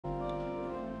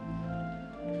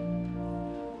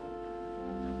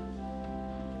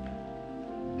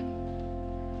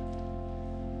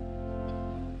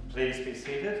Please be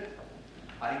seated.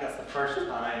 I think that's the first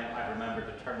time I remembered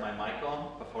to turn my mic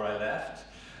on before I left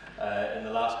in the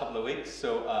last couple of weeks,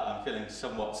 so I'm feeling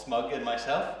somewhat smug in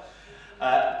myself.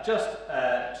 Just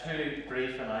two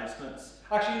brief announcements.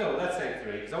 Actually, no, let's say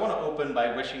three, because I want to open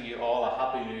by wishing you all a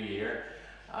Happy New Year.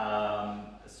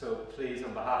 So please,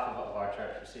 on behalf of our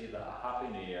church, receive a Happy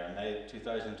New Year, and may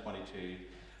 2022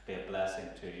 be a blessing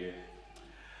to you.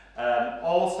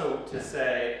 Also to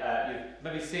say, you've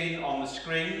maybe seen on the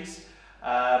screens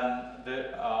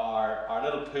our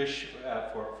little push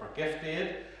for gift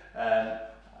aid.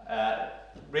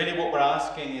 Really what we're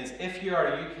asking is, if you are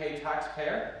a UK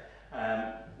taxpayer,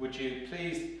 would you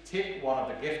please take one of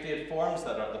the gift aid forms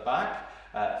that are at the back,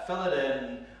 fill it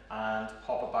in and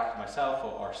pop it back to myself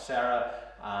or Sarah.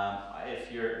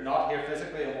 If you're not here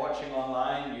physically and watching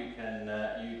online, you can,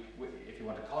 if you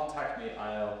want to contact me,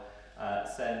 I'll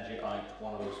send you out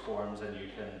one of those forms, and you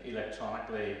can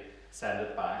electronically send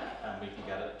it back, and we can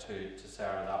get it to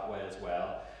Sarah that way as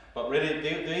well. But really,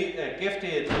 the gift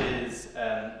aid is,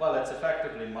 well, it's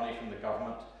effectively money from the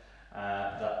government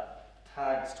that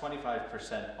tags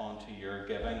 25% onto your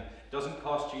giving. It doesn't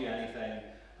cost you anything,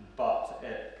 but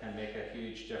it can make a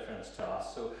huge difference to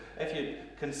us. So if you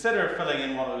consider filling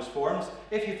in one of those forms,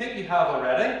 if you think you have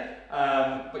already,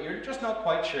 but you're just not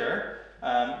quite sure,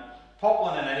 pop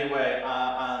one in anyway,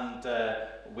 and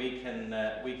we can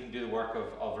do the work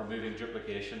of removing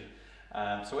duplication.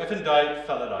 So if in doubt,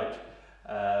 fill it out,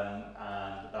 and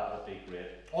that would be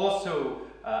great. Also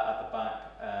at the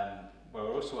back, we're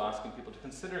also asking people to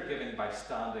consider giving by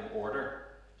standing order.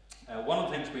 One of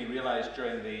the things we realised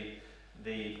during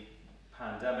the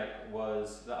pandemic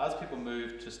was that as people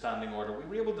moved to standing order, we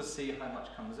were able to see how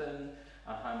much comes in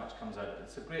and how much comes out.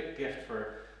 It's a great gift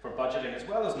for budgeting, as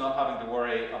well as not having to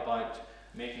worry about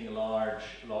making large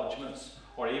lodgements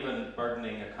or even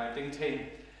burdening accounting team.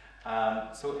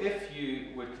 So if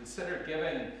you would consider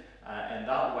giving in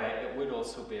that way, it would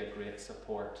also be a great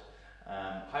support.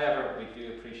 However, we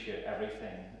do appreciate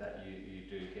everything that you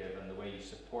do give and the way you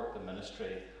support the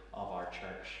ministry of our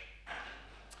church.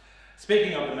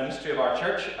 Speaking of the ministry of our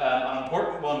church, an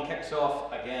important one kicks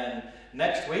off again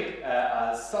next week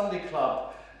as Sunday Club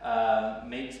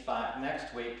meets back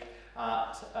next week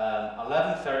at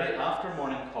 11:30 after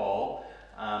morning call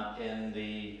in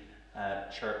the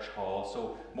church hall.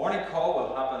 So morning call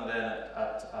will happen then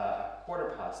at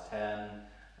 10:15,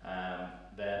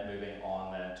 then moving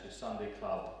on then to Sunday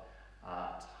Club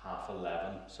at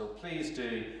 10:30. So please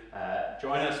do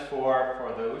join us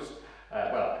for those.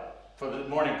 Well, for the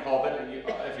morning call, but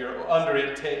if you're under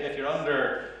 18, if you're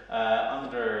under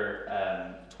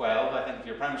 12, I think if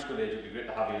you're primary school age, it would be great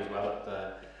to have you as well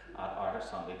at our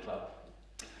Sunday Club.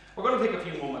 We're going to take a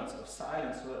few moments of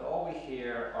silence so that all we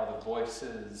hear are the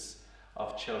voices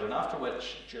of children, after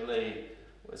which Julie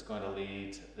is going to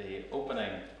lead the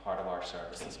opening part of our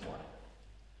service this morning.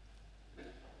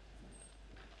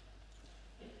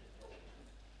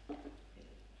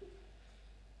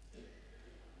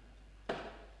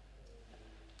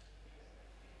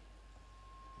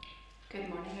 Good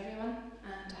morning, everyone,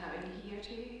 and Happy New Year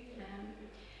to you.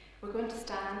 We're going to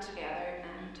stand together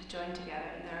and to join together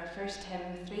in our first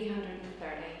hymn,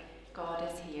 330, God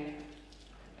is Here.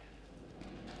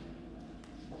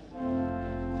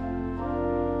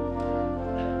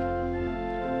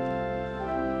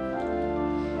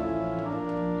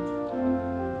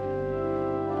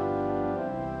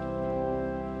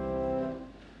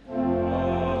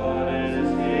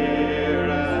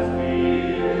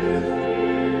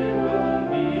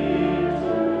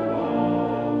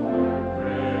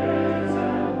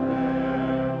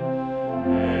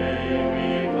 May we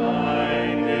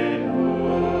find it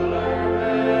fuller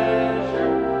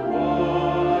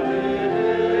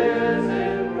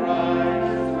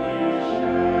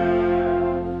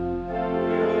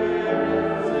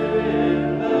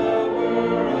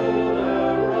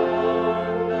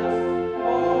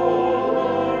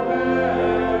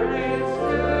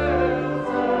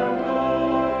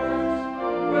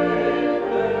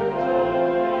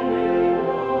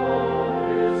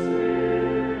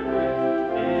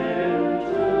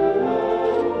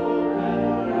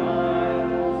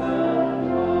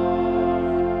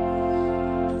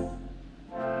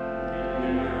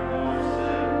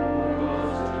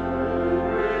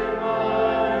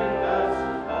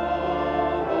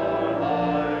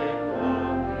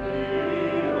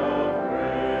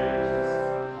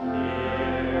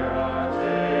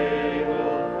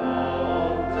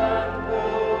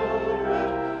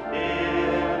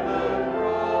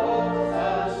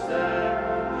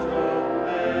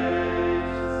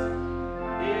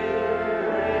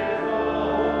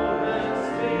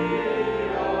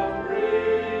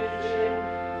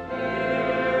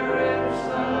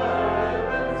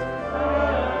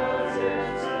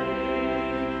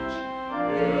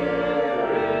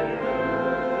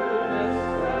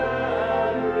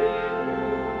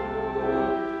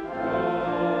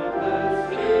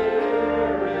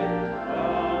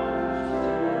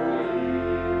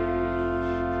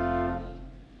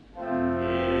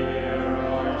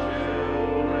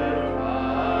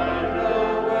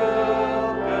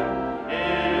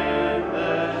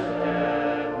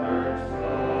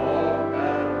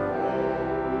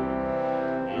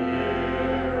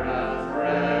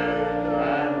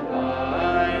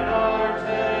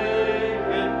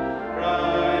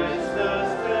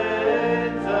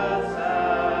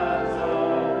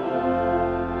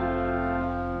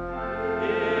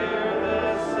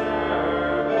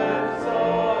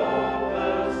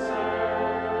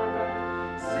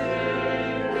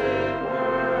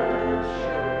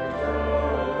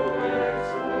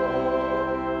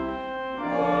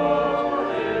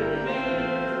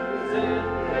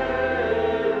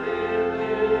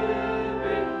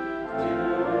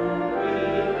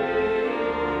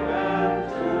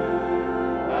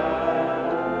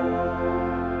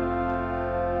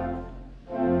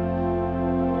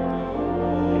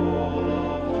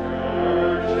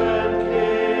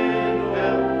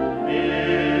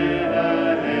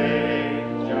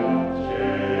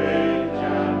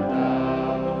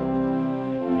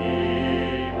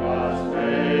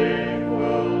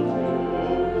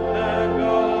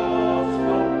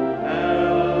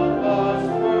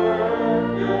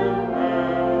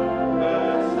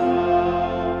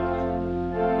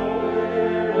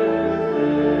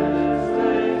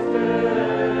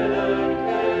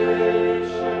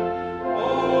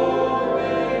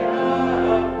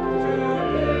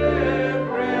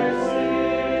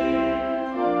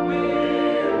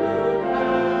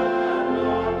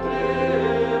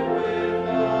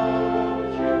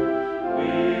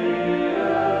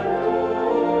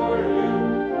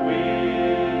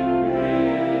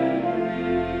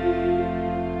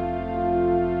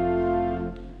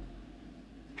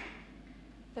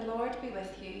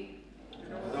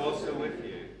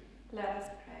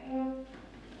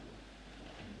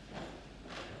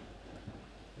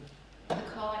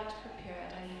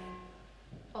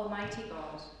Almighty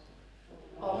God,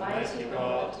 Almighty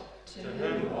God, to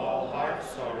whom all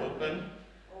hearts are open,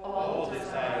 all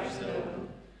desires known,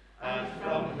 and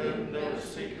from whom no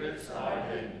secrets are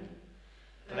hidden,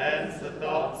 cleanse the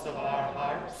thoughts of our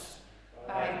hearts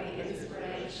by the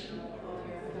inspiration of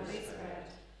your Holy Spirit,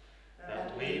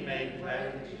 that we may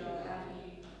worthily love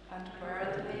you and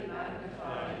worthily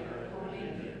magnify your holy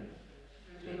name.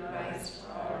 Through Christ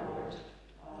our Lord.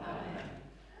 Amen.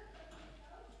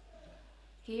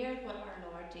 Hear what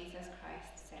our Lord Jesus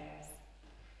Christ says.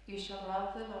 You shall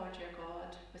love the Lord your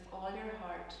God with all your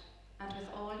heart, and with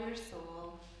all your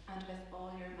soul, and with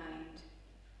all your mind.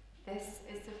 This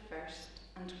is the first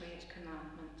and great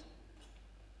commandment.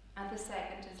 And the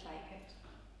second is like it.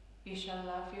 You shall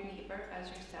love your neighbour as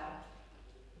yourself.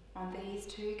 On these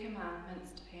two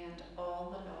commandments depend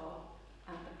all the law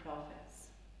and the prophets.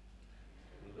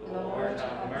 Lord,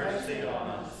 have mercy on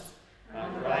us,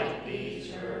 and write these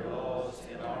your laws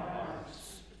in our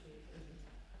hearts.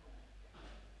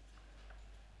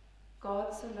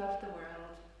 God so loved the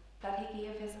world that he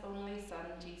gave his only Son,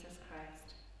 Jesus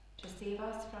Christ, to save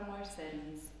us from our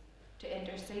sins, to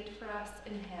intercede for us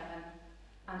in heaven,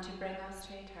 and to bring us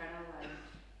to eternal life.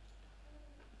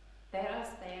 Let us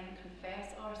then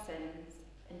confess our sins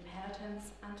in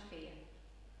penitence and faith,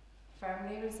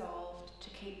 firmly resolved to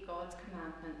keep God's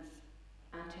commandments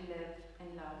and to live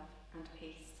in love and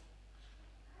peace.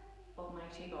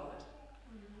 Almighty God,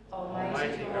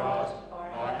 Almighty God,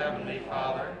 our Heavenly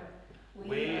Father,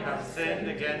 we have sinned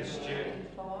against you in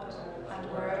thought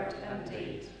and word and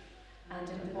deed, and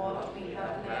in what we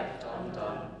have left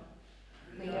undone.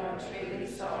 We are truly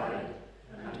sorry,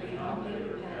 and we humbly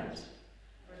repent.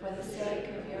 For the sake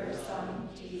of your Son,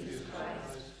 Jesus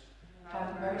Christ,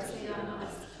 have mercy on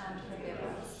us and forgive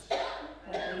us,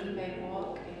 that we may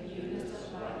walk in newness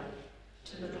of life,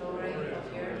 to the glory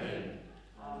of your name.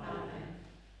 Amen.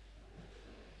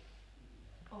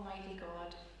 Almighty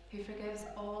God, who forgives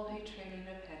all who truly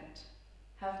repent,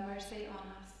 have mercy on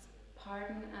us,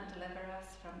 pardon and deliver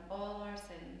us from all our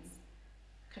sins,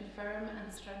 confirm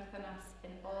and strengthen us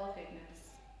in all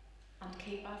goodness, and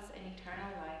keep us in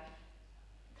eternal life,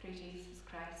 through Jesus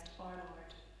Christ our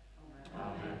Lord.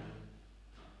 Amen.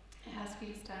 I ask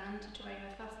you to stand to join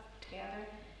with us together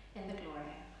in the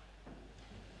Gloria.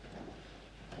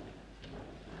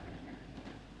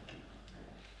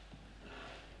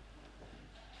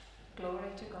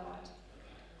 Glory to God.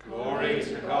 Glory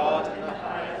to God in the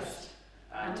highest,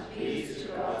 and peace to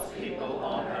God's people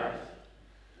on earth.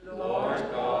 Lord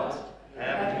God,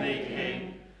 heavenly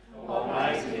King,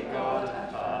 almighty God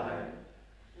and Father,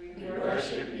 we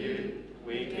worship you,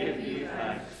 we give you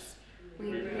thanks,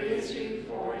 we praise you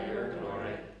for your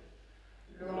glory.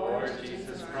 Lord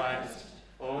Jesus Christ,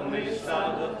 only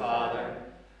Son of the Father,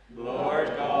 Lord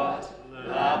God,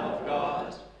 Lamb of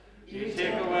God, you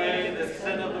take away the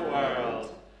sin of the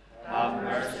world. Have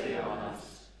mercy on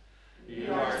us.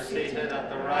 You are seated at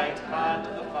the right hand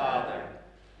of the Father.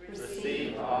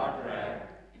 Receive our prayer.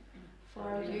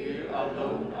 For You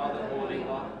alone are the Holy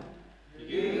One.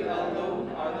 You alone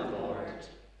are the Lord.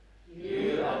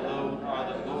 You alone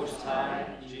are the Most High,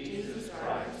 Jesus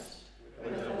Christ,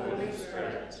 with the Holy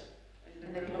Spirit,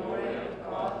 in the glory of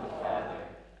God the Father.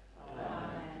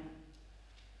 Amen.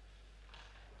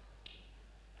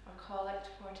 Our collect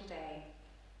for today.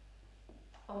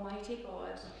 Almighty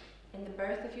God, in the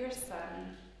birth of your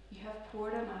Son, you have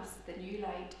poured on us the new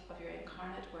light of your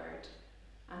incarnate word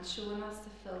and shown us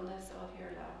the fullness of your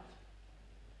love.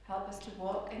 Help us to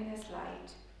walk in this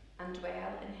light and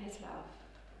dwell in his love,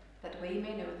 that we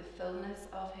may know the fullness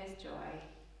of his joy,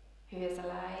 who is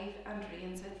alive and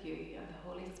reigns with you and the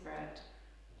Holy Spirit,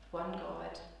 one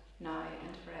God, now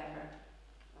and forever.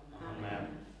 Amen.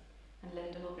 And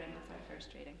Linda will bring us our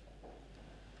first reading.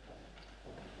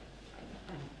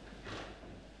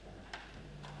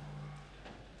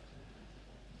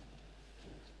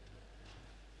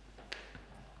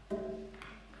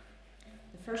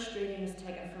 The first reading is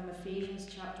taken from Ephesians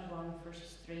chapter 1,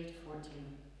 verses 3 to 14.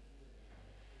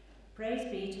 Praise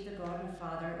be to the God and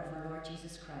Father of our Lord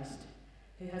Jesus Christ,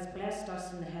 who has blessed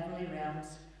us in the heavenly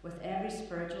realms with every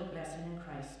spiritual blessing in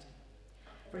Christ.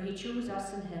 For he chose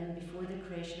us in him before the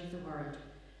creation of the world,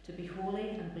 to be holy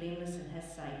and blameless in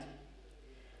his sight.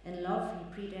 In love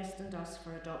he predestined us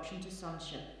for adoption to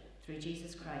sonship through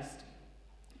Jesus Christ,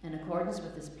 in accordance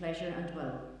with his pleasure and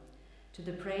will, to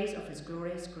the praise of his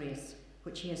glorious grace,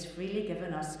 which he has freely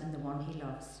given us in the one he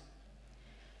loves.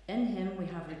 In him we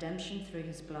have redemption through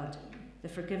his blood, the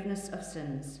forgiveness of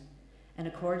sins, in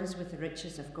accordance with the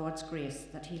riches of God's grace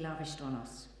that he lavished on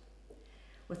us.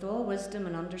 With all wisdom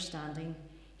and understanding,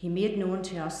 he made known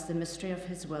to us the mystery of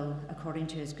his will according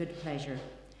to his good pleasure,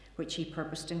 which he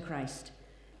purposed in Christ,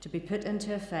 to be put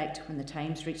into effect when the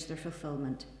times reach their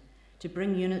fulfillment, to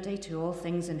bring unity to all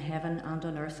things in heaven and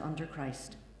on earth under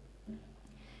Christ.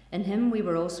 In him we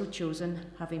were also chosen,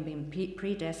 having been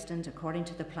predestined according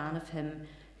to the plan of him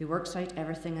who works out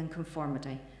everything in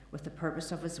conformity with the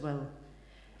purpose of his will,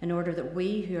 in order that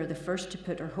we who are the first to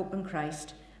put our hope in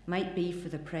Christ might be for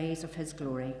the praise of his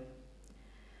glory.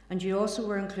 And you also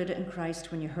were included in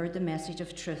Christ when you heard the message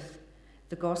of truth,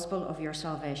 the gospel of your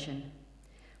salvation.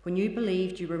 When you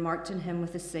believed, you were marked in him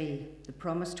with a seal, the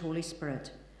promised Holy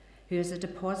Spirit, who is a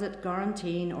deposit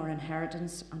guaranteeing our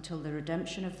inheritance until the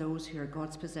redemption of those who are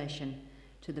God's possession,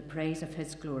 to the praise of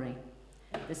his glory.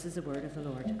 This is the word of the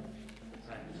Lord.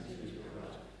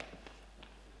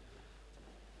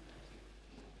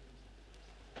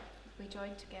 We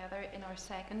join together in our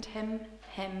second hymn,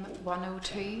 hymn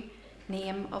 102,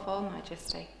 Name of All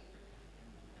Majesty.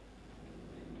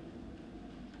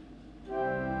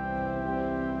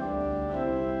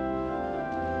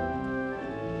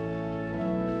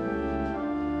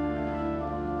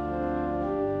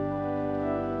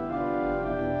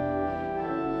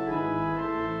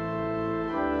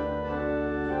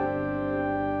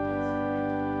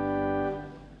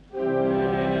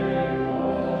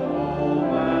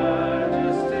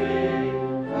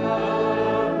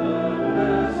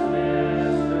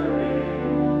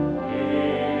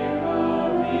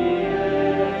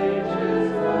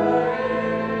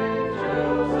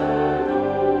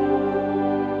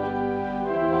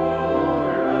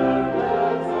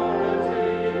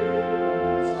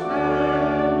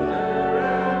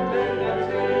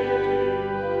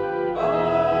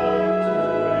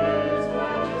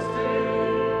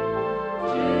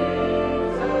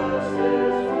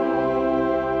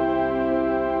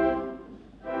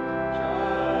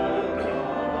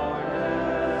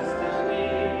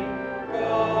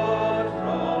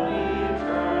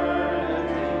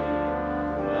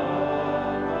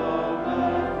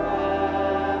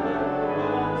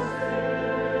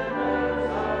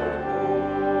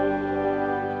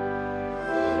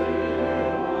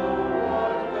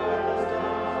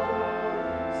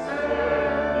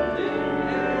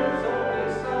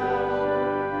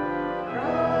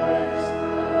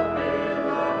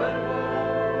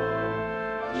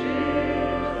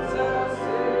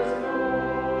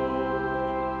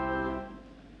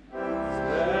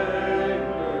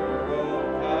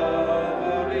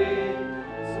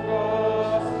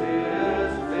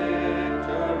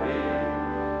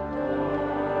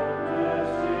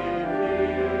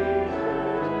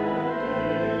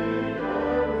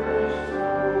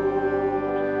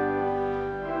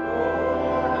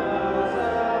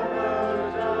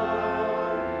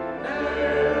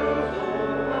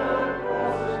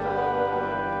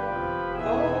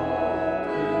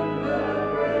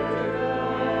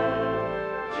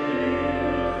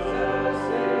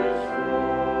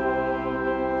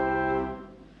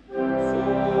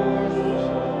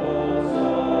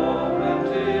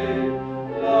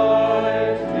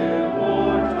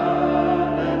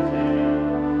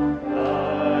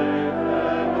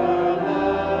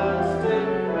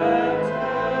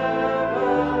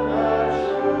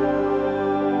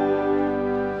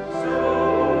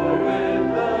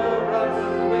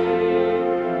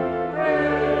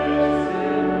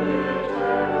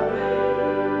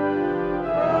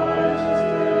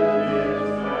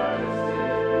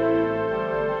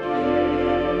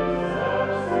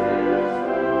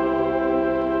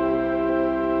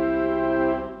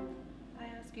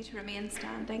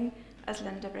 Standing as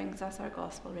Linda brings us our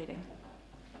gospel reading.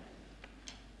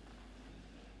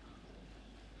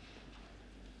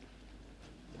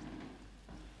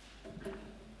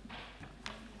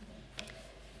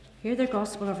 Hear the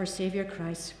gospel of our Saviour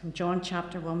Christ from John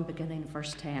chapter 1, beginning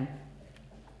verse 10.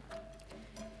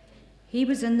 He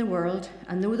was in the world,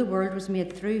 and though the world was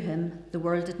made through him, the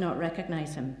world did not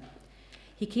recognize him.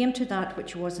 He came to that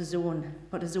which was his own,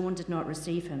 but his own did not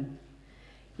receive him.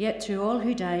 Yet to all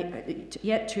who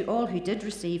did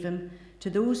receive him, to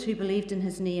those who believed in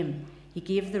his name, he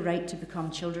gave the right to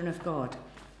become children of God.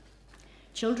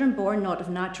 Children born not of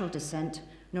natural descent,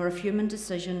 nor of human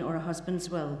decision or a husband's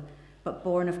will, but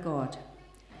born of God.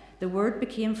 The Word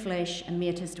became flesh and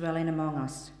made his dwelling among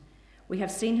us. We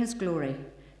have seen his glory,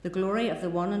 the glory of the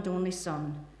one and only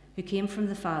Son, who came from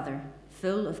the Father,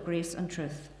 full of grace and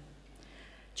truth.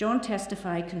 John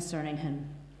testified concerning him.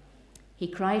 He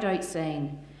cried out,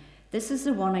 saying, "This is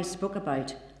the one I spoke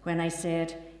about when I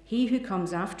said, 'He who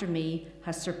comes after me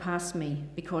has surpassed me,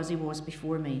 because he was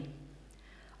before me.'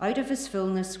 Out of his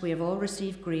fullness we have all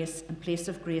received grace in place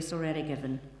of grace already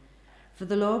given. For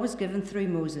the law was given through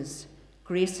Moses,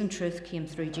 grace and truth came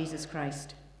through Jesus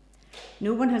Christ.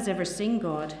 No one has ever seen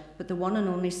God, but the one and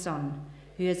only Son,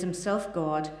 who is himself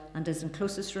God and is in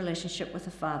closest relationship with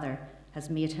the Father, has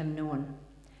made him known.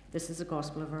 This is the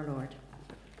gospel of our Lord.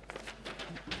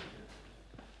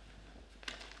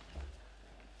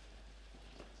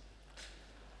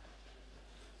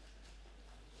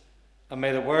 And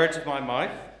may the words of my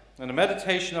mouth and the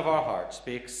meditation of our hearts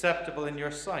be acceptable in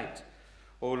your sight,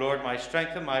 O Lord, my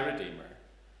strength and my Redeemer.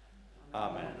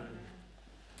 Amen.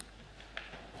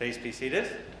 Please be seated.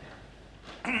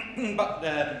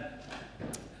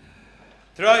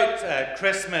 Throughout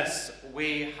Christmas,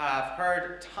 we have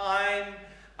heard time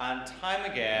and time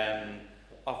again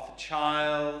of the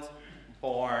child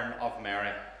born of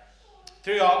Mary.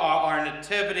 Through our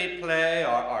nativity play,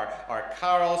 our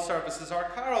carol services, our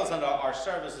carols and our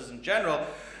services in general,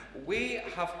 we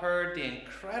have heard the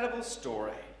incredible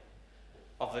story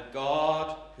of the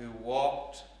God who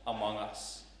walked among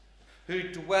us, who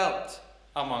dwelt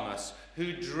among us,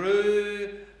 who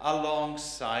drew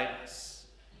alongside us.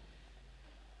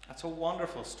 That's a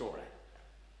wonderful story.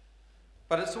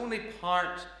 But it's only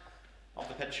part of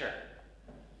the picture.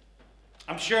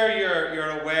 I'm sure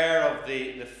you're aware of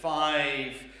the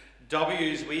 5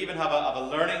 W's. We even have a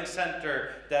learning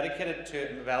centre dedicated to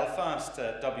it in Belfast,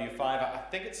 W5. I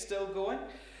think it's still going.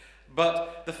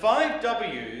 But the 5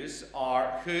 W's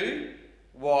are who,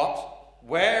 what,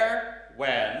 where,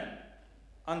 when,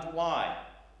 and why.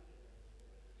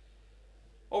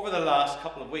 Over the last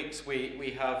couple of weeks,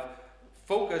 we have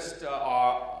focused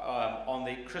on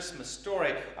the Christmas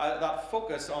story, that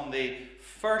focus on the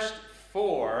first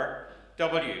 4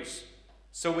 W's.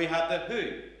 So we had the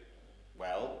who.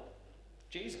 Well,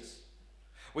 Jesus.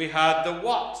 We had the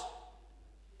what.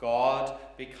 God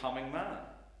becoming man.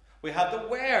 We had the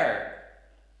where.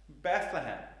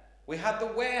 Bethlehem. We had the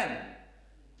when.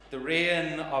 The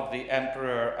reign of the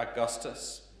Emperor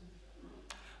Augustus.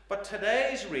 But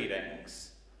today's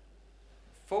readings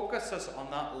focus us on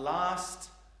that last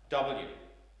W.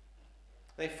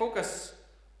 They focus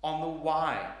on the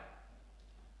why.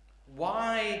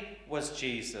 Why was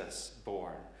Jesus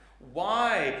born?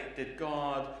 Why did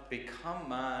God become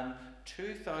man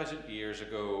 2,000 years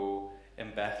ago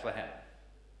in Bethlehem?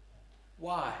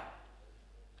 Why?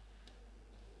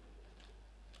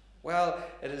 Well,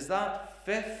 it is that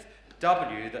 5th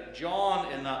W that John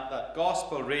in that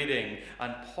gospel reading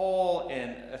and Paul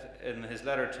in his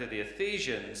letter to the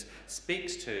Ephesians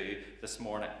speaks to this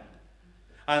morning.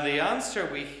 And the answer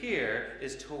we hear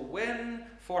is to win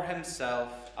for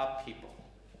himself a people.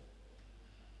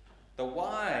 The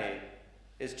why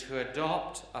is to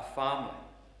adopt a family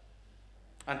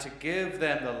and to give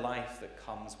them the life that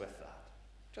comes with that.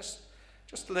 Just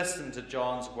listen to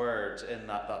John's words in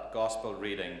that gospel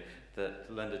reading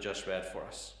that Linda just read for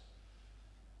us.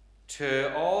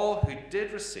 To all who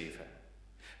did receive him,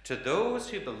 to those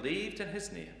who believed in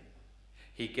his name,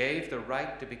 he gave the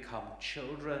right to become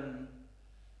children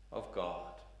of God.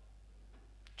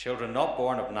 Children not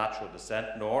born of natural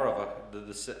descent, nor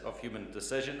of human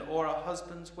decision, or a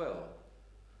husband's will,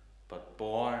 but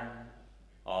born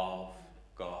of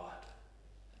God.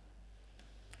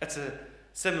 It's a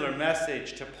similar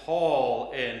message to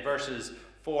Paul in verses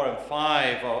 4 and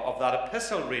 5 of that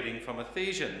epistle reading from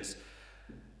Ephesians.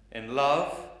 In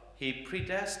love, he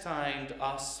predestined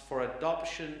us for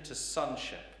adoption to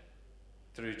sonship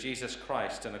through Jesus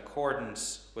Christ in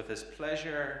accordance with his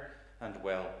pleasure and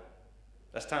will.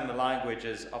 This time the language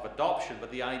is of adoption,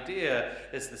 but the idea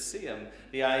is the same.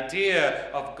 The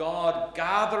idea of God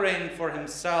gathering for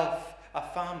himself a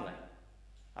family,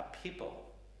 a people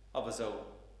of his own.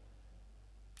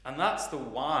 And that's the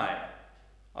why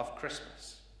of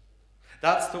Christmas.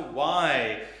 That's the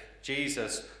why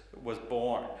Jesus was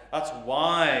born. That's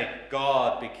why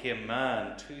God became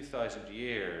man 2,000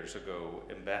 years ago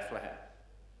in Bethlehem.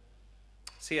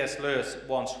 C.S. Lewis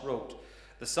once wrote,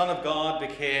 "The Son of God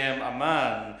became a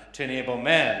man to enable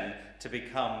men to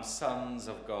become sons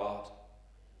of God."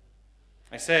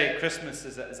 I say Christmas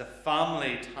is a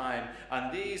family time,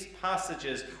 and these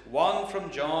passages, one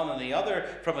from John and the other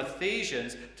from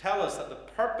Ephesians, tell us that the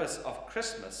purpose of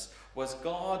Christmas was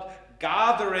God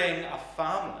gathering a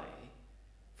family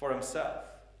for himself,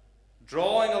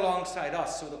 drawing alongside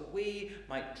us so that we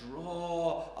might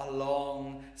draw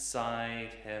alongside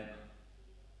him.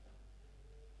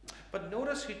 But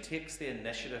notice who takes the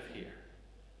initiative here.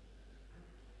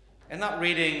 In that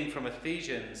reading from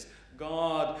Ephesians,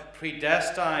 God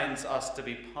predestines us to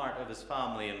be part of his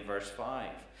family in verse 5.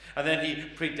 And then he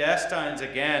predestines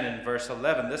again in verse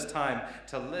 11, this time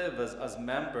to live as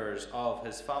members of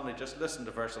his family. Just listen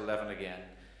to verse 11 again.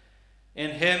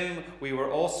 In him we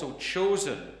were also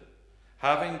chosen,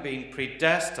 having been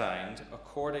predestined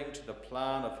according to the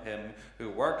plan of him who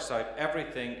works out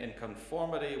everything in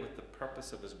conformity with the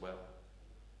purpose of his will.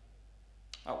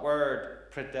 That word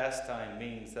predestined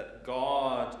means that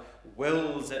God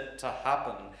wills it to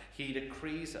happen. He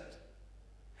decrees it.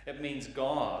 It means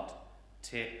God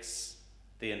takes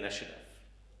the initiative.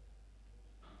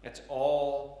 It's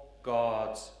all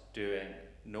God's doing,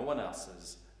 no one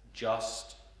else's,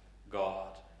 just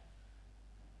God.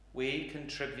 We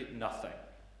contribute nothing.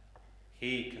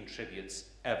 He contributes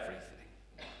everything.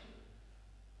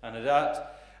 And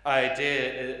that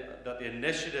idea that the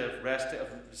initiative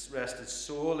rested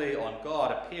solely on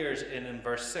God appears in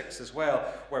verse 6 as well,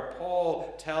 where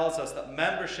Paul tells us that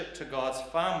membership to God's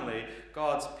family,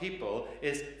 God's people,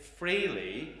 is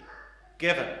freely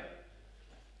given.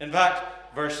 In fact,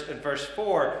 in verse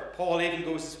 4, Paul even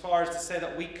goes as far as to say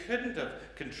that we couldn't have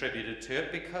contributed to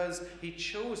it because he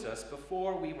chose us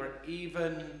before we were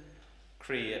even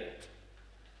created.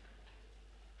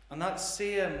 And that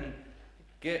same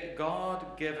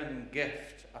God-given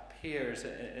gift appears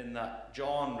in that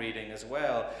John reading as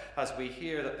well, as we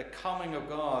hear that the coming of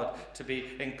God to be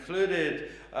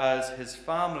included as his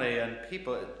family and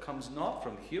people, it comes not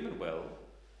from human will,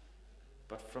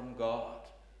 but from God.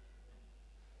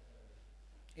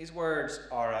 These words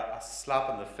are a slap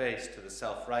in the face to the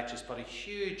self-righteous, but a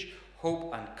huge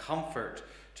hope and comfort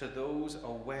to those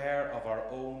aware of our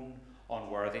own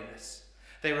unworthiness.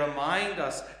 They remind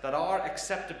us that our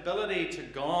acceptability to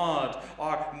God,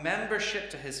 our membership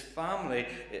to his family,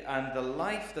 and the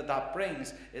life that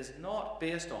brings is not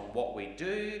based on what we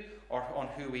do or on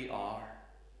who we are.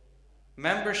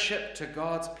 Membership to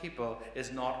God's people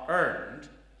is not earned,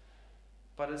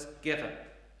 but is given.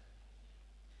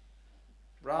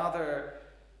 Rather,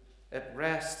 it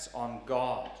rests on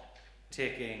God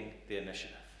taking the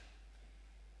initiative.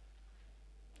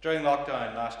 During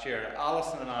lockdown last year,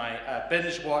 Alison and I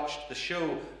binge-watched the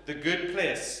show The Good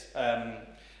Place on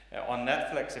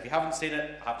Netflix. If you haven't seen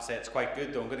it, I have to say it's quite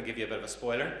good, though I'm going to give you a bit of a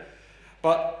spoiler.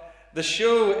 But the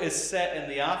show is set in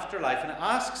the afterlife, and it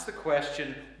asks the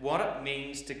question what it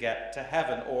means to get to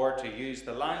heaven, or to use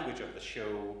the language of the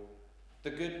show, the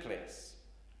good place.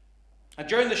 And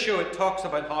during the show, it talks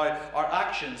about how our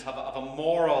actions have a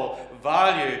moral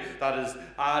value that is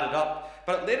added up.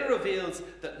 But it later reveals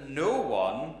that no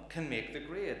one can make the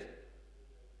grade.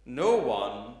 No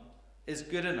one is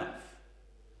good enough.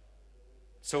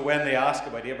 So when they ask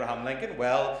about Abraham Lincoln,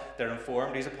 well, they're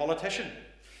informed he's a politician.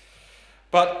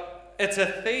 But it's a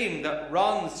theme that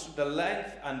runs the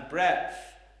length and breadth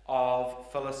of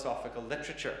philosophical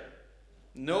literature.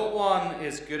 No one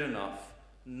is good enough.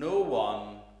 No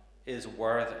one is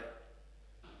worthy.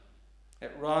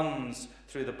 It runs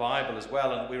through the Bible as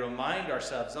well, and we remind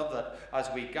ourselves of that as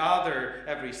we gather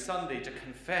every Sunday to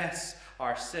confess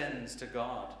our sins to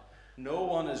God. No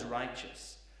one is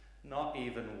righteous, not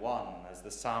even one, as the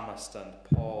psalmist and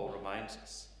Paul reminds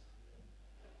us.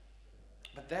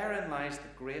 But therein lies the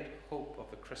great hope of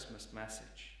the Christmas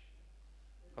message,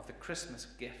 of the Christmas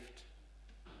gift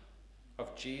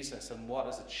of Jesus and what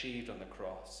is achieved on the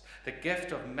cross. The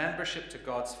gift of membership to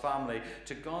God's family,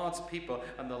 to God's people,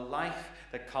 and the life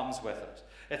that comes with it.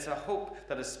 It's a hope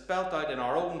that is spelt out in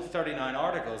our own 39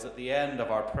 articles at the end of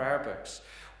our prayer books,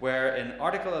 where in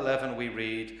Article 11 we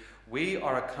read, "We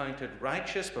are accounted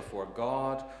righteous before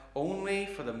God only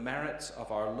for the merits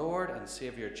of our Lord and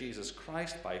Saviour Jesus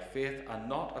Christ by faith, and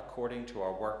not according to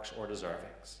our works or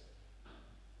deservings."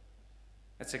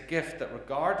 It's a gift that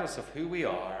regardless of who we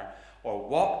are, or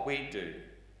what we do,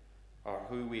 or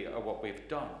what we've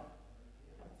done,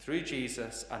 through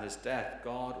Jesus and his death,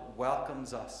 God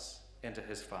welcomes us into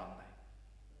his family.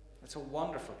 It's a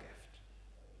wonderful gift.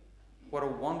 What a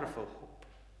wonderful hope.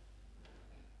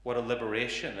 What a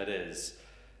liberation it is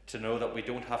to know that we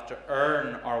don't have to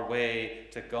earn our way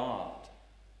to God,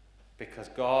 because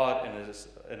God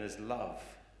in his love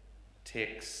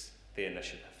takes the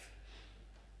initiative.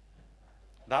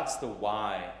 That's the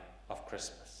why of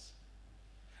Christmas.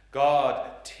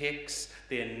 God takes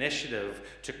the initiative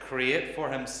to create for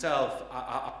himself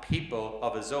a people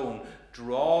of his own,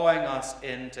 drawing us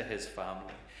into his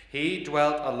family. He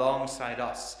dwelt alongside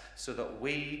us so that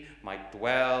we might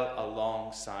dwell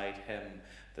alongside him.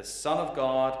 The Son of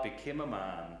God became a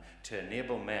man to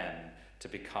enable men to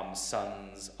become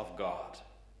sons of God.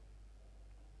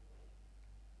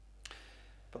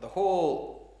 But the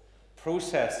whole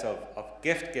process of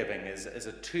gift giving is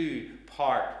a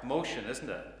two-part motion, isn't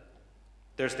it?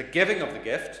 There's the giving of the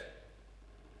gift,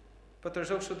 but there's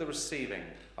also the receiving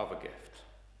of a gift.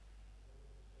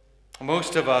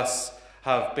 Most of us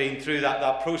have been through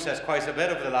that process quite a bit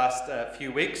over the last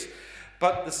few weeks,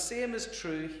 But the same is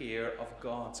true here of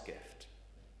God's gift.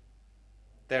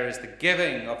 There is the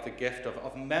giving of the gift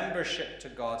of membership to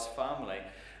God's family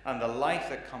and the life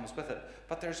that comes with it.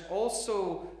 But there's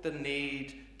also the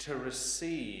need to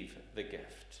receive the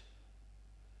gift.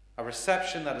 A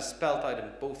reception that is spelt out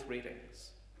in both readings.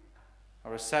 A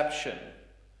reception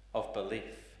of belief.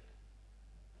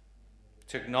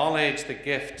 To acknowledge the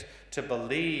gift, to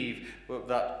believe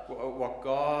that what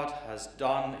God has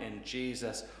done in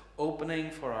Jesus, opening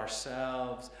for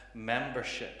ourselves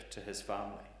membership to his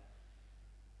family.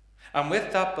 And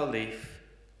with that belief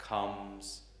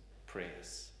comes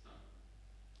praise.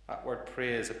 That word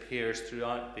praise appears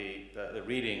throughout the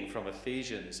reading from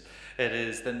Ephesians. It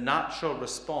is the natural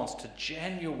response to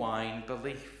genuine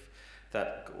belief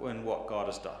in what God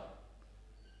has done.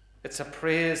 It's a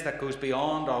praise that goes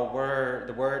beyond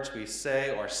the words we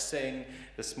say or sing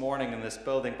this morning in this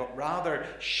building, but rather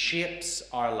shapes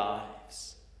our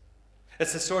lives.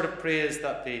 It's the sort of praise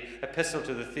that the epistle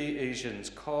to the Ephesians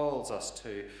calls us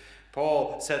to.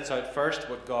 Paul sets out first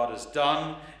what God has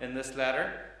done in this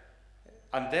letter,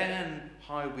 and then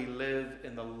how we live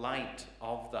in the light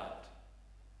of that.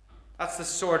 That's the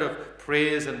sort of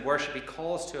praise and worship he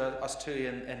calls us to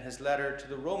in his letter to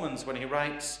the Romans when he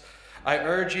writes, I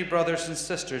urge you, brothers and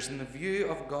sisters, in the view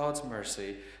of God's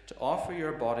mercy, to offer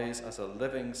your bodies as a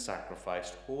living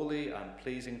sacrifice, holy and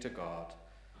pleasing to God.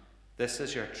 This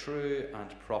is your true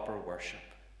and proper worship.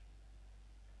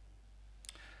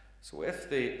 So if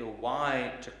the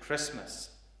why to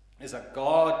Christmas is that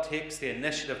God takes the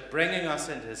initiative bringing us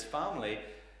into his family,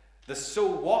 the so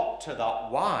what to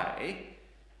that why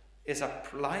is a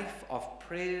life of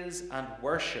praise and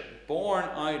worship born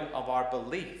out of our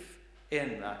belief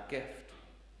in that gift.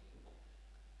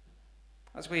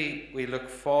 As we look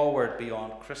forward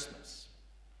beyond Christmas,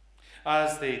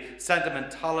 as the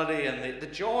sentimentality and the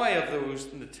joy of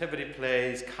those nativity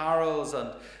plays, carols,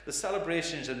 and the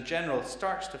celebrations in general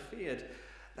starts to fade,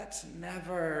 let's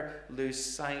never lose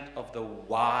sight of the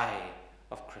why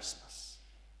of Christmas.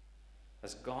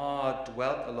 As God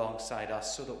dwelt alongside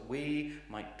us so that we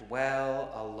might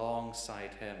dwell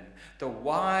alongside him. The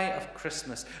why of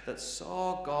Christmas that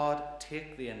saw God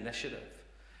take the initiative,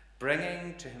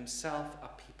 bringing to himself a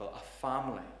people, a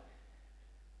family,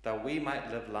 that we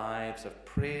might live lives of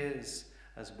praise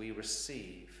as we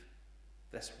receive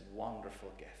this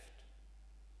wonderful gift.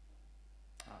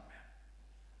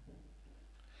 Amen.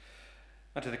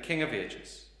 And to the King of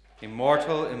ages,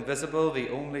 immortal, invisible, the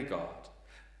only God,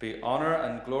 be honour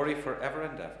and glory forever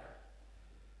and ever.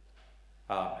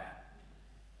 Amen.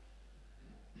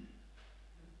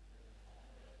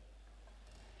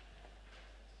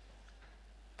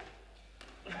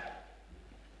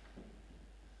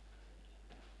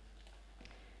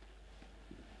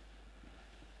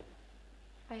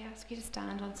 I ask you to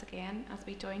stand once again as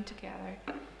we join together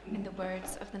in the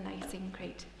words of the Nicene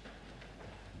Creed.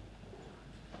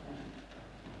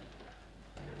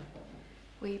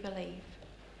 We believe.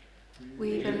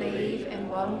 We believe in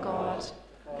one God,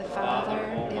 the Father,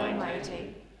 the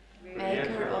Almighty,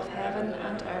 maker of heaven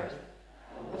and earth,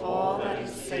 of all that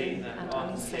is seen and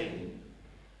unseen.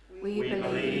 We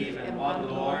believe in one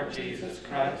Lord Jesus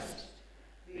Christ,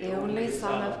 the only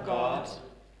Son of God,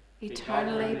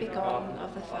 eternally begotten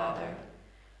of the Father,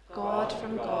 God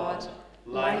from God,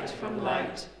 light from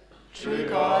light, true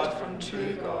God from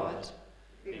true God,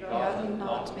 begotten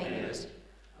not made,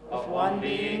 of one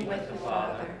being with the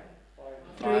Father.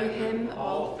 Through him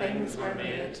all things were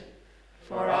made.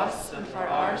 For us and for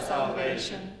our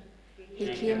salvation,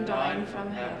 he came down from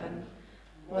heaven,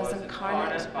 was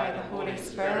incarnate by the Holy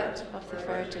Spirit of the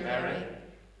Virgin Mary,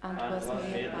 and was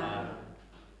made man.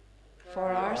 For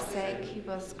our sake he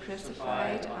was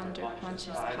crucified under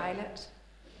Pontius Pilate.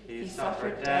 He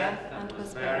suffered death and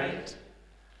was buried.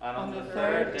 On the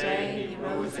third day he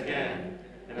rose again,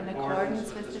 in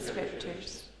accordance with the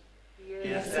Scriptures.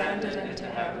 He ascended into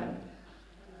heaven.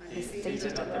 He is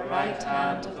seated at the right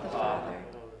hand of the Father.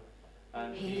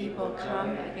 He will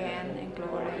come again in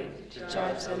glory to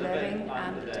judge the living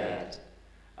and the dead,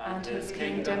 and his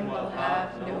kingdom will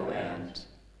have no end.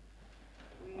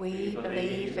 We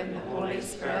believe in the Holy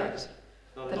Spirit,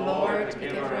 the Lord, the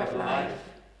giver of life,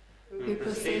 who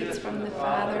proceeds from the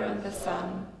Father and the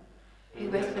Son, who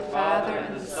with the Father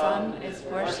and the Son is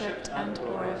worshipped and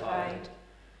glorified,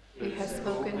 who has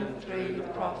spoken through the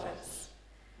prophets.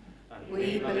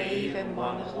 We believe in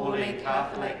one holy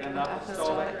Catholic and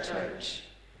Apostolic Church.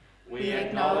 We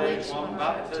acknowledge one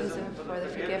baptism for the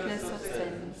forgiveness of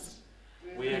sins.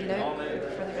 We look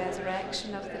for the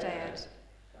resurrection of the dead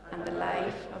and the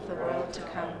life of the world to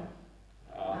come.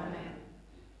 Amen.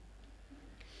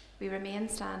 We remain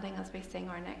standing as we sing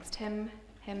our next hymn,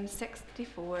 hymn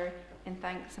 64, in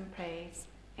thanks and praise,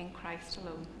 in Christ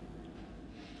alone.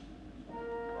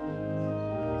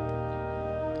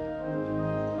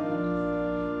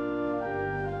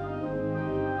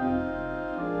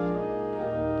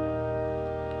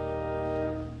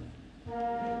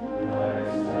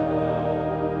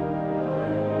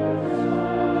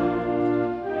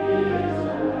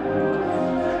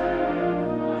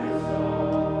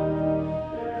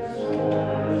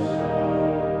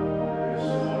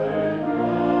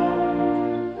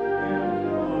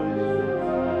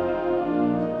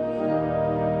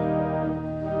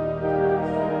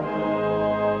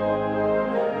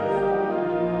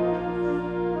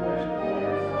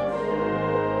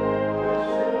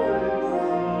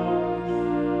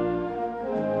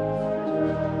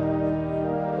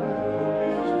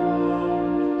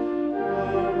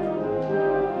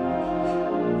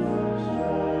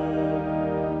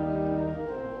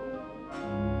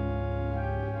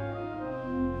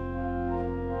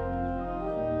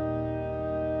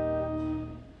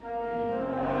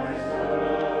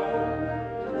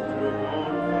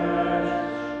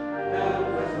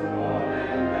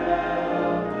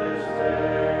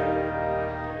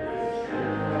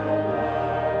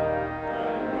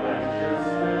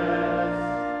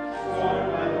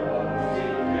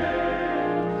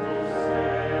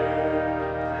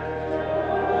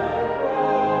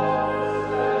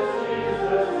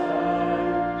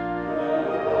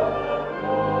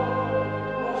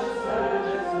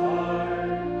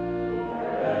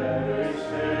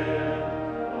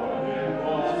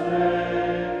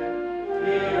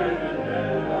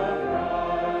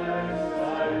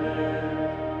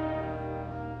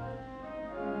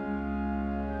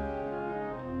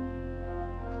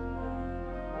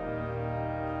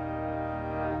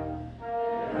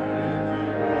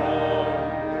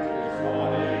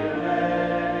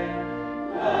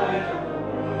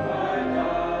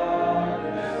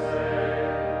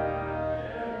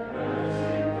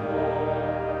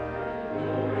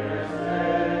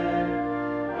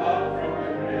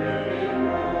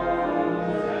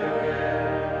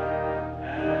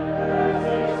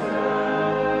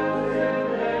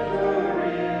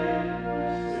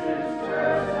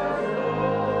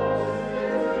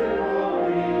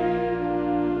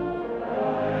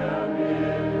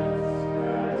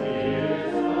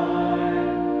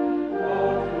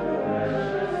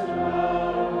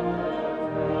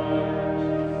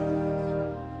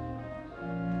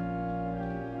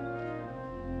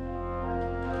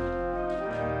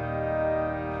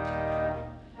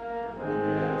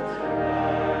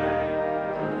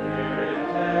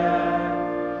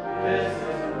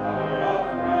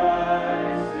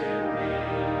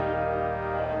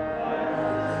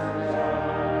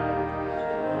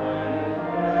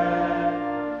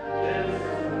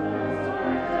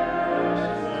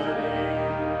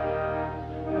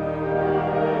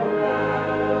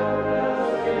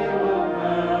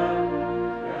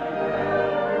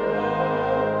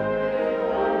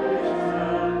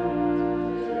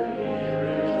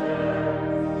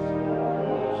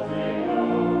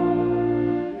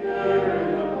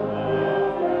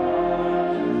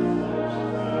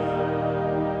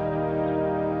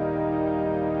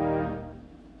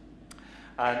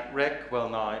 And Rick will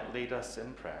now lead us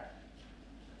in prayer.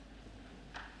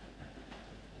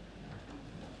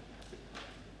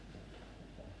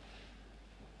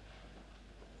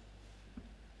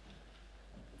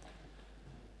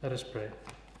 Let us pray.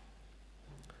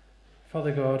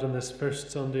 Father God, on this first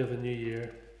Sunday of the new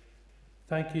year,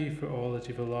 thank you for all that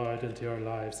you've allowed into our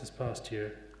lives this past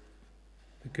year,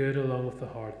 the good along with the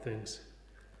hard things,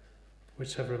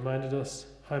 which have reminded us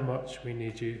how much we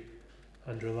need you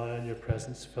and rely on your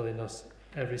presence filling us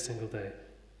every single day.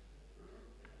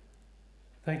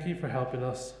 Thank you for helping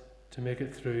us to make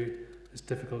it through this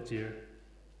difficult year.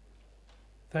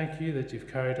 Thank you that you've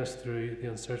carried us through the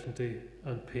uncertainty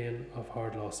and pain of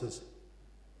hard losses.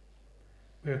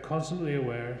 We are constantly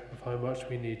aware of how much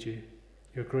we need you,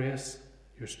 your grace,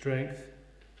 your strength,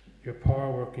 your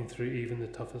power working through even the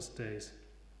toughest days.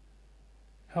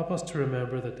 Help us to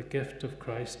remember that the gift of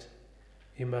Christ,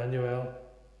 Emmanuel,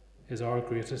 is our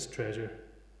greatest treasure,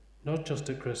 not just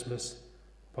at Christmas,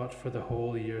 but for the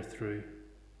whole year through.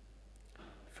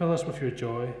 Fill us with your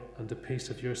joy and the peace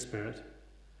of your Spirit.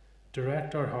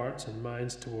 Direct our hearts and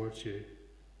minds towards you.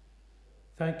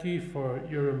 Thank you for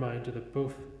your reminder that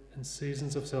both in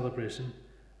seasons of celebration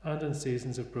and in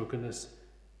seasons of brokenness,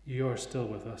 you are still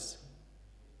with us.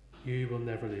 You will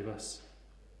never leave us.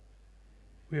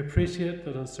 We appreciate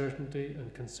that uncertainty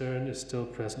and concern is still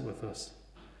present with us,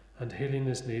 and healing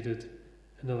is needed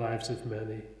in the lives of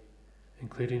many,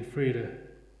 including Frida,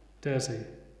 Desi,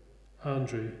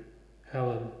 Andrew,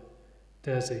 Helen,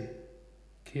 Desi,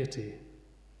 Katie,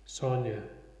 Sonia,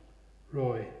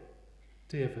 Roy,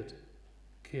 David,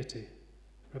 Katie,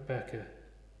 Rebecca,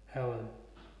 Helen,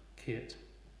 Kate,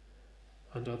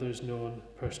 and others known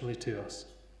personally to us.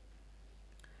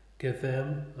 Give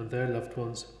them and their loved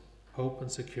ones hope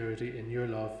and security in your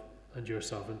love and your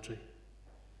sovereignty.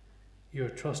 You are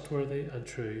trustworthy and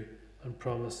true and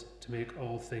promise to make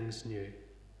all things new.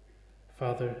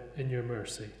 Father, in your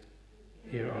mercy,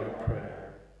 hear our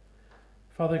prayer.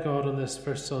 Father God, on this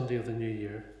first Sunday of the new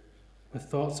year, with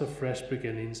thoughts of fresh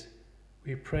beginnings,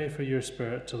 we pray for your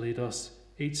Spirit to lead us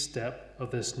each step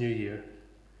of this new year.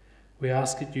 We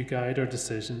ask that you guide our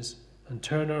decisions and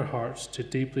turn our hearts to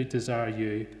deeply desire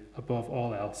you above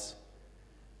all else.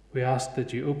 We ask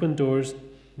that you open doors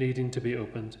needing to be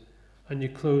opened, and you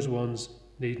close ones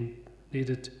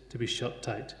needed to be shut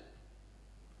tight.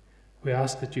 We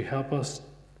ask that you help us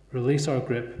release our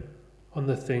grip on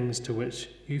the things to which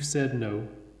you've said no,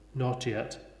 not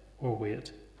yet, or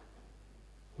wait.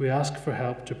 We ask for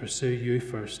help to pursue you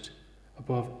first,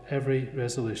 above every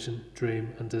resolution,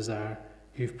 dream, and desire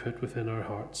you've put within our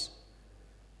hearts.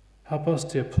 Help us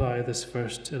to apply this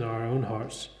first in our own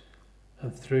hearts,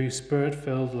 and through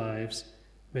Spirit-filled lives,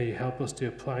 may you help us to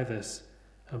apply this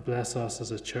and bless us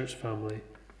as a church family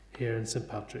here in St.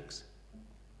 Patrick's.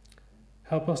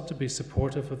 Help us to be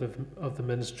supportive of the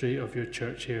ministry of your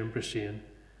church here in Broughshane,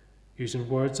 using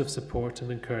words of support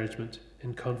and encouragement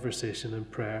in conversation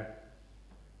and prayer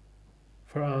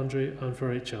for Andrew and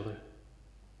for each other.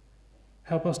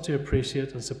 Help us to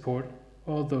appreciate and support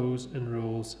all those in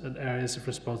roles and areas of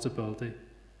responsibility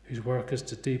whose work is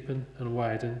to deepen and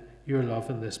widen your love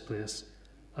in this place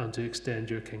and to extend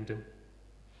your kingdom.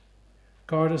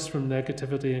 Guard us from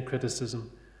negativity and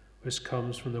criticism which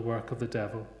comes from the work of the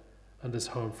devil and is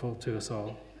harmful to us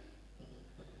all.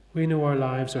 We know our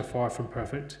lives are far from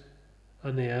perfect,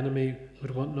 and the enemy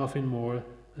would want nothing more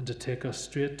than to take us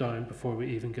straight down before we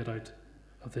even get out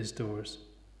of these doors.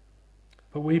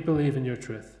 But we believe in your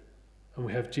truth, and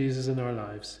we have Jesus in our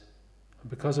lives,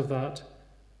 and because of that,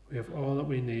 we have all that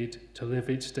we need to live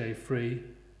each day free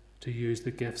to use the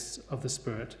gifts of the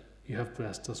Spirit you have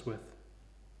blessed us with.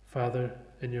 Father,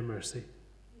 in your mercy,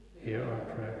 hear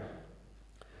our prayer.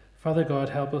 Father God,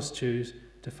 help us choose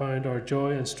to find our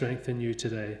joy and strength in you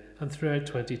today and throughout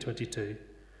 2022,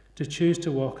 to choose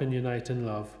to walk and unite in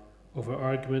love over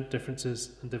argument,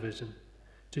 differences and division,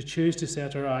 to choose to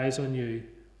set our eyes on you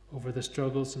over the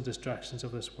struggles and distractions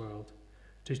of this world,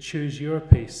 to choose your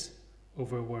peace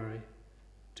over worry,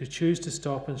 to choose to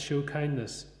stop and show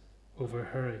kindness over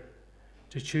hurry,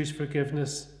 to choose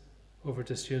forgiveness over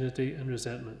disunity and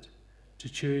resentment, to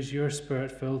choose your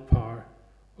Spirit-filled power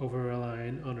over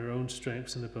relying on our own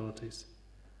strengths and abilities.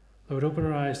 Lord, open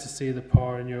our eyes to see the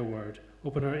power in your word.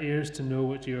 Open our ears to know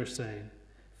what you are saying.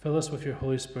 Fill us with your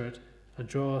Holy Spirit and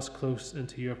draw us close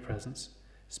into your presence.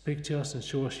 Speak to us and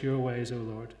show us your ways, O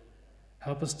Lord.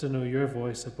 Help us to know your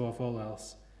voice above all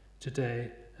else,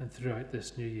 today and throughout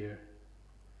this new year.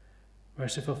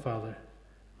 Merciful Father,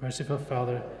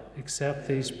 accept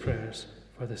these prayers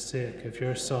for the sake of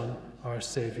your Son, our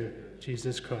Saviour,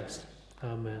 Jesus Christ.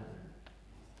 Amen.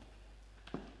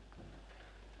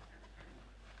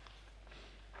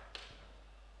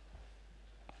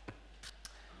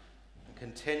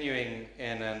 Continuing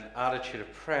in an attitude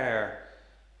of prayer,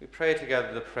 we pray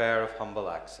together the prayer of humble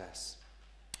access.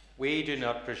 We do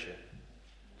not presume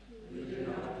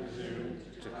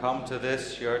to come to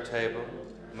this your table,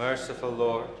 merciful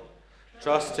Lord,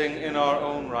 trusting in our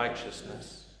own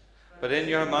righteousness, but in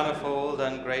your manifold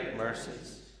and great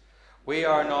mercies. We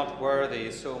are not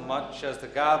worthy so much as to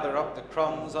gather up the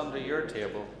crumbs under your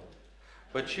table,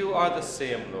 but you are the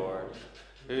same Lord,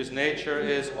 whose nature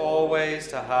is always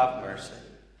to have mercy.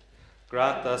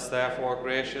 Grant us, therefore,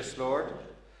 gracious Lord,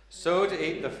 so to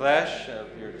eat the flesh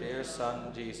of your dear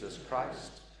Son, Jesus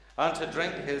Christ, and to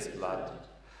drink his blood,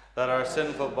 that our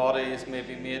sinful bodies may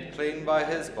be made clean by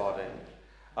his body,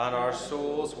 and our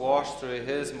souls washed through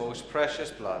his most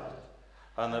precious blood,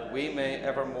 and that we may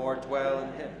evermore dwell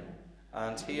in him,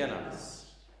 and he in us.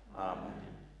 Amen.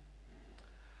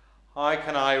 How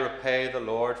can I repay the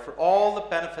Lord for all the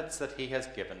benefits that he has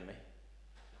given me?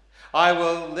 I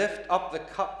will lift up the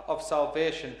cup of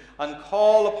salvation and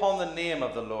call upon the name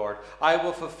of the Lord. I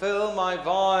will fulfill my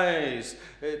vows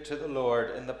to the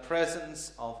Lord in the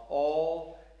presence of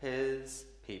all his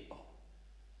people.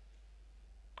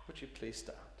 Would you please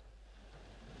stand?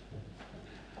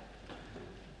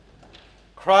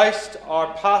 Christ,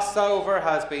 our Passover,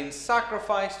 has been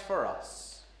sacrificed for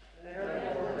us.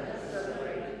 Therefore, let's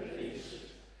celebrate the feast.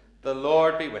 The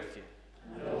Lord be with you.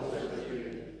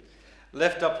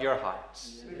 Lift up your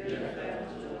hearts.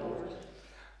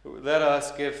 Let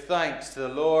us give thanks to the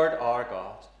Lord our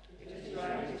God. It is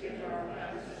right to give our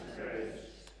thanks and praise.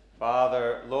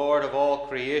 Father, Lord of all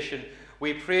creation,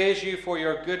 we praise you for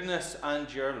your goodness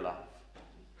and your love.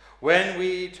 When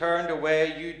we turned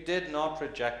away, you did not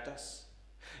reject us.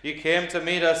 You came to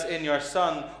meet us in your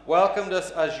Son, welcomed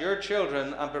us as your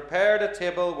children, and prepared a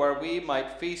table where we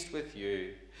might feast with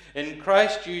you. In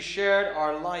Christ you shared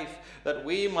our life, that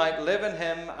we might live in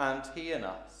him and he in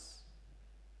us.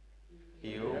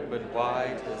 He opened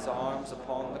wide his arms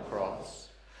upon the cross,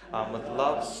 and with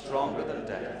love stronger than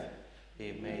death,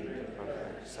 he made the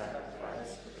perfect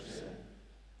sacrifice for sin.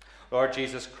 Lord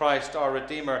Jesus Christ, our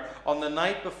Redeemer, on the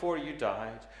night before you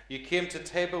died, you came to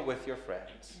table with your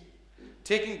friends.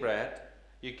 Taking bread,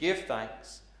 you gave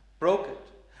thanks, broke it,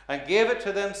 and gave it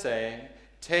to them, saying,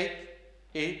 "Take,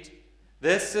 eat.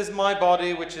 This is my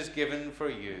body which is given for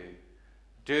you.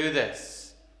 Do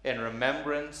this in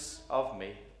remembrance of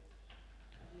me."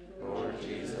 Lord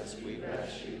Jesus, we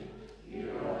bless you. You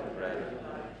are the bread of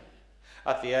life.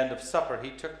 At the end of supper,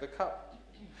 he took the cup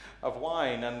of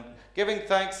wine, and giving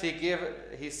thanks,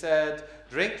 he said,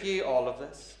 "Drink ye all of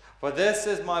this, for this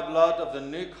is my blood of the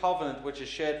new covenant, which is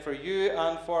shed for you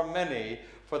and for many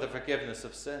for the forgiveness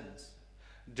of sins.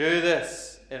 Do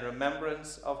this in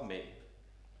remembrance of me."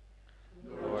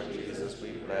 Lord Jesus,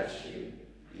 we bless you.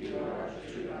 You are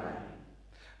the true Lamb.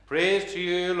 Praise to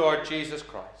you, Lord Jesus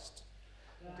Christ.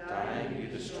 Dying, you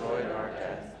destroyed our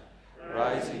death.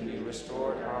 Rising, you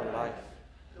restored our life.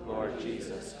 Lord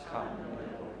Jesus, come in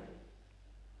your glory.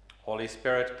 Holy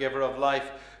Spirit, giver of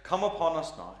life, come upon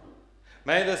us now.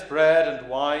 May this bread and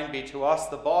wine be to us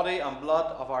the body and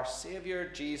blood of our Saviour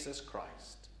Jesus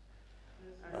Christ.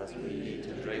 As we eat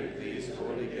and drink these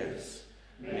holy gifts,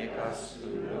 make us who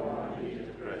know our need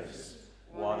of grace,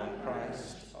 one in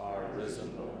Christ, our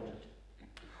risen Lord.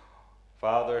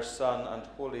 Father, Son, and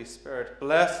Holy Spirit,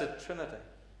 blessed Trinity,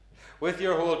 with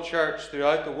your whole church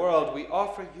throughout the world, we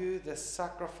offer you this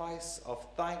sacrifice of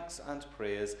thanks and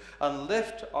praise, and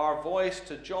lift our voice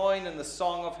to join in the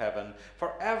song of heaven,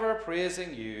 forever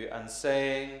praising you and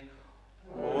saying,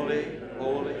 "Holy,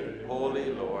 holy,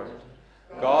 holy Lord,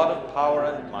 God of power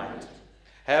and might,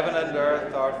 heaven and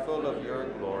earth are full of your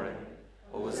glory.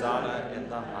 Hosanna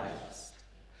in the highest.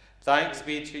 Thanks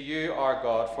be to you, our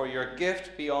God, for your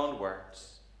gift beyond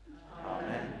words.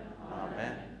 Amen,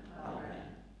 amen,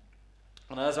 amen.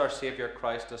 And as our Saviour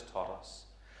Christ has taught us,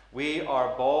 we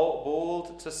are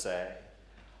bold to say,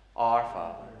 Our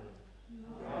Father,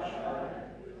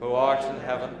 who art in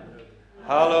heaven,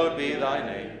 hallowed be thy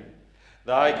name.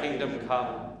 Thy kingdom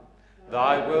come,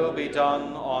 thy will be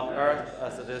done on earth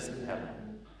as it is in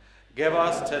heaven. Give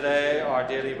us today our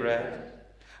daily bread,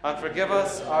 and forgive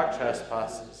us our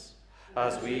trespasses,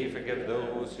 as we forgive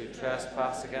those who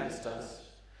trespass against us.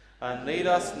 And lead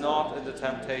us not into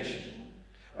temptation,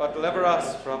 but deliver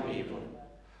us from evil.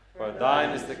 For thine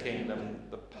is the kingdom,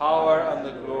 the power, and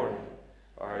the glory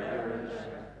are yours.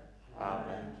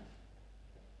 Amen.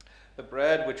 The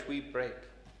bread which we break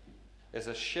is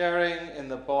a sharing in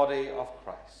the body of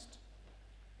Christ.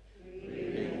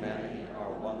 Being many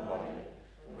are one body,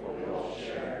 for we all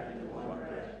share in the one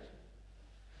bread.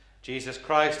 Jesus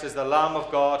Christ is the Lamb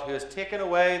of God who has taken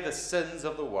away the sins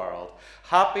of the world.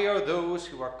 Happy are those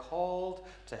who are called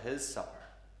to his supper.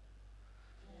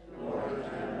 Lord,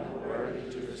 I am not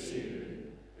worthy to receive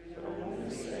you, but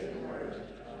only say the word,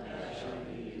 and I shall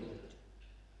be healed.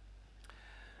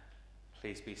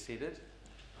 Please be seated.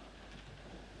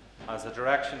 As a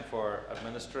direction for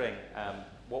administering,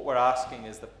 what we're asking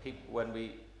is that people, when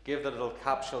we give the little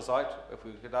capsules out, if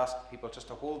we could ask people just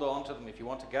to hold on to them. If you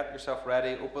want to get yourself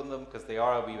ready, open them, because they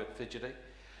are a wee bit fidgety.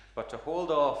 But to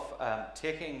hold off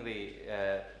taking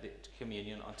the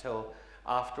communion until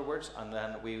afterwards, and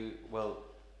then we will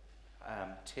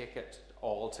take it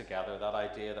all together. That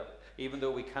idea that even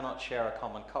though we cannot share a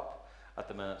common cup at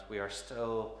the minute, we are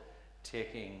still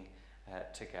taking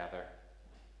together.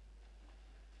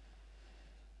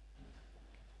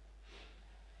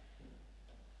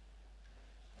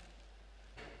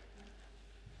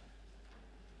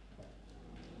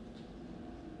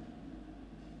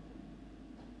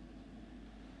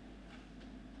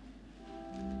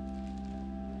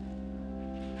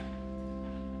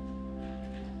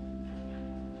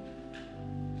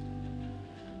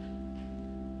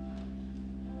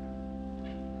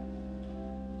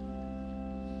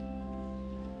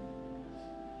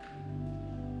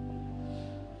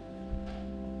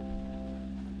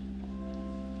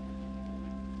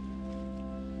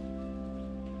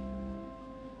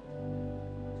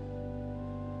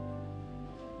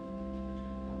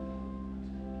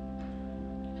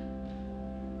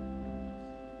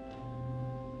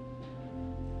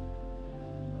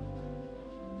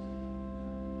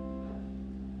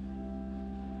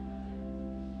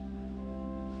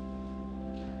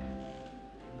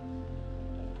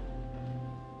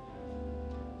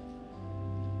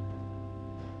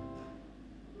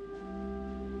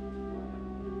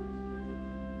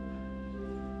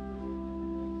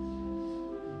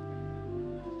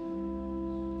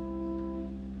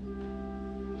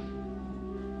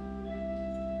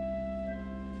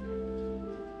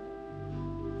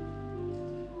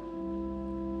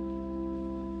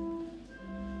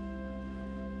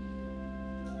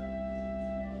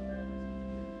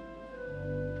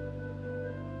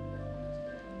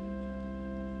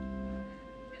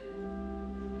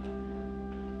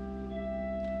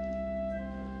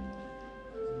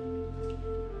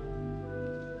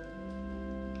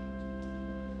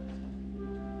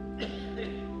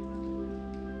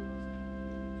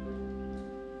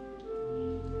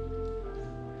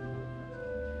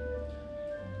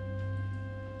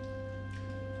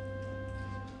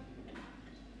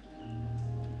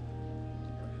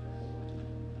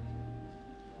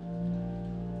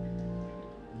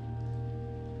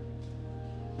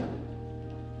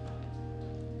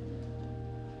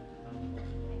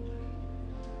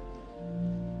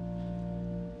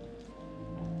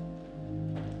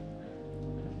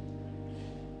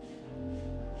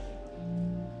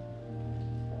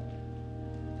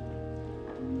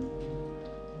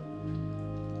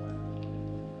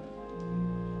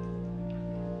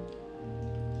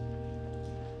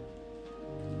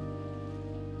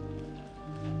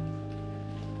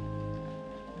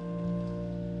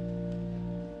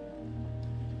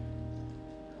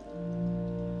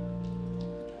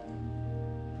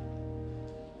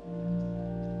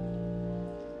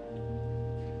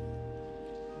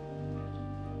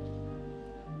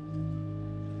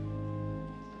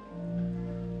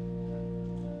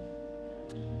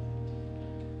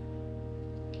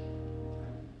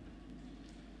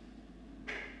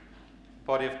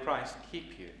 body of Christ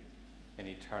keep you in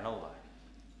eternal life.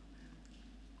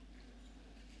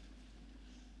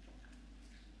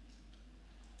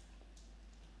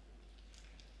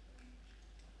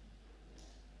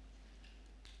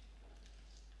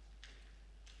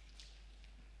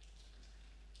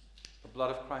 The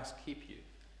blood of Christ keep you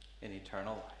in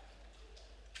eternal life.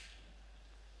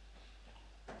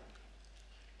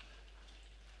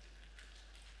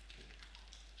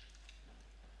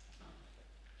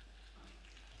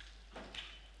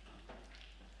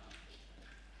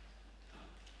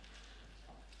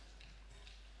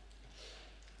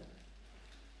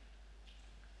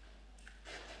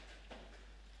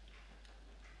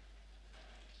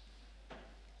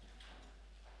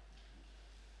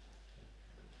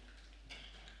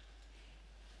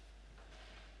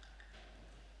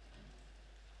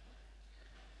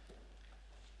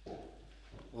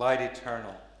 Light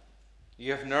eternal,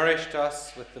 you have nourished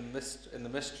us with in the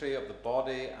mystery of the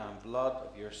body and blood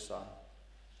of your Son.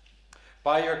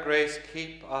 By your grace,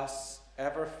 keep us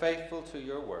ever faithful to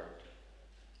your word.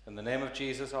 In the name of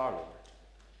Jesus our Lord.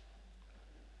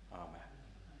 Amen.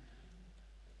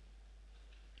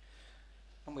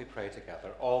 And we pray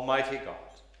together. Almighty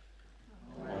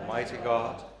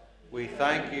God, we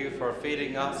thank you for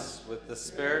feeding us with the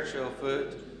spiritual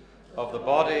food of the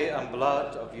body and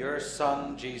blood of your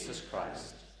Son, Jesus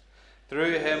Christ.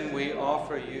 Through him we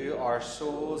offer you our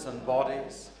souls and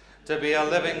bodies to be a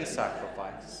living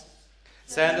sacrifice.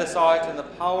 Send us out in the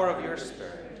power of your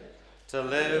Spirit to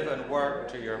live and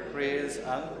work to your praise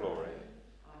and glory.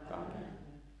 Amen.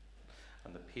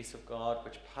 And the peace of God,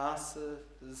 which passeth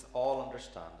all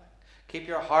understanding, keep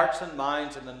your hearts and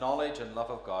minds in the knowledge and love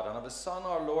of God and of his Son,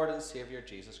 our Lord and Saviour,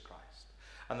 Jesus Christ.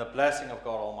 And the blessing of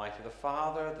God Almighty, the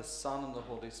Father, the Son, and the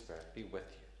Holy Spirit be with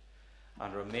you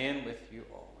and remain with you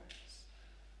always.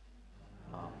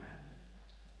 Amen.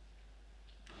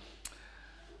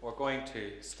 We're going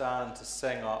to stand to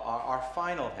sing our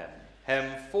final hymn,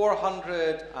 hymn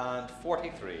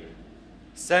 443,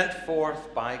 Sent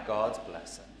Forth by God's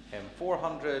Blessing. Hymn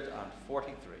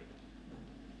 443.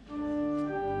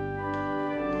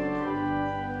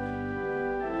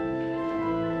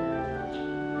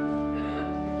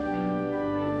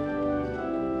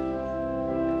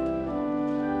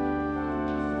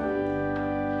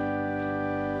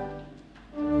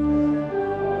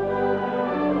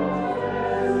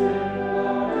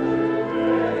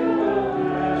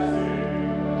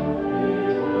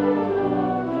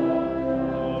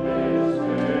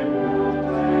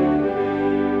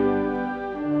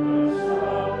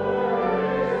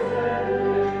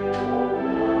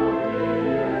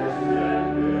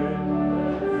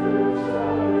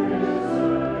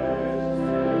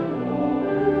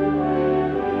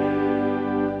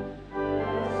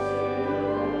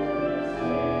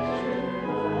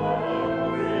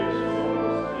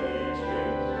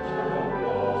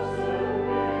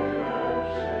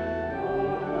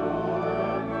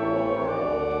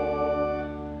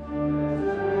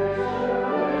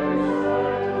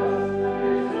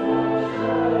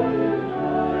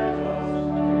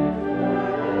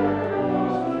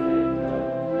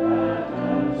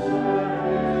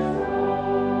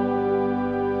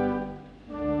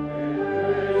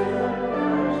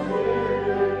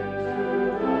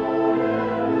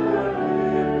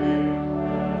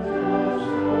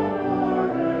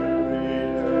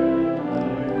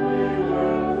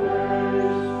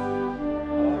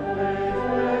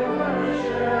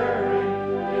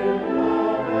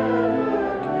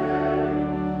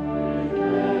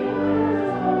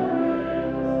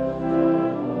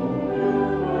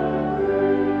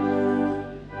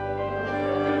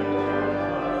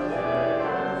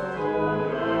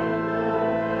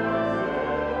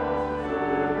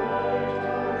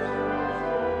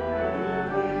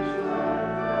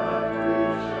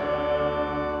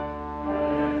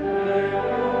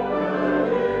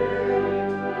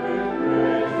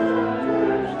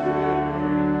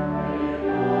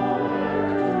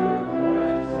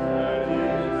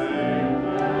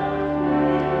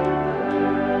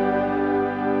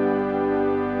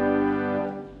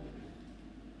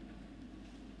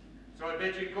 So I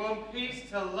bid you go in peace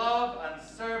to love and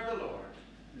serve the Lord.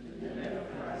 In the name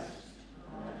of Christ.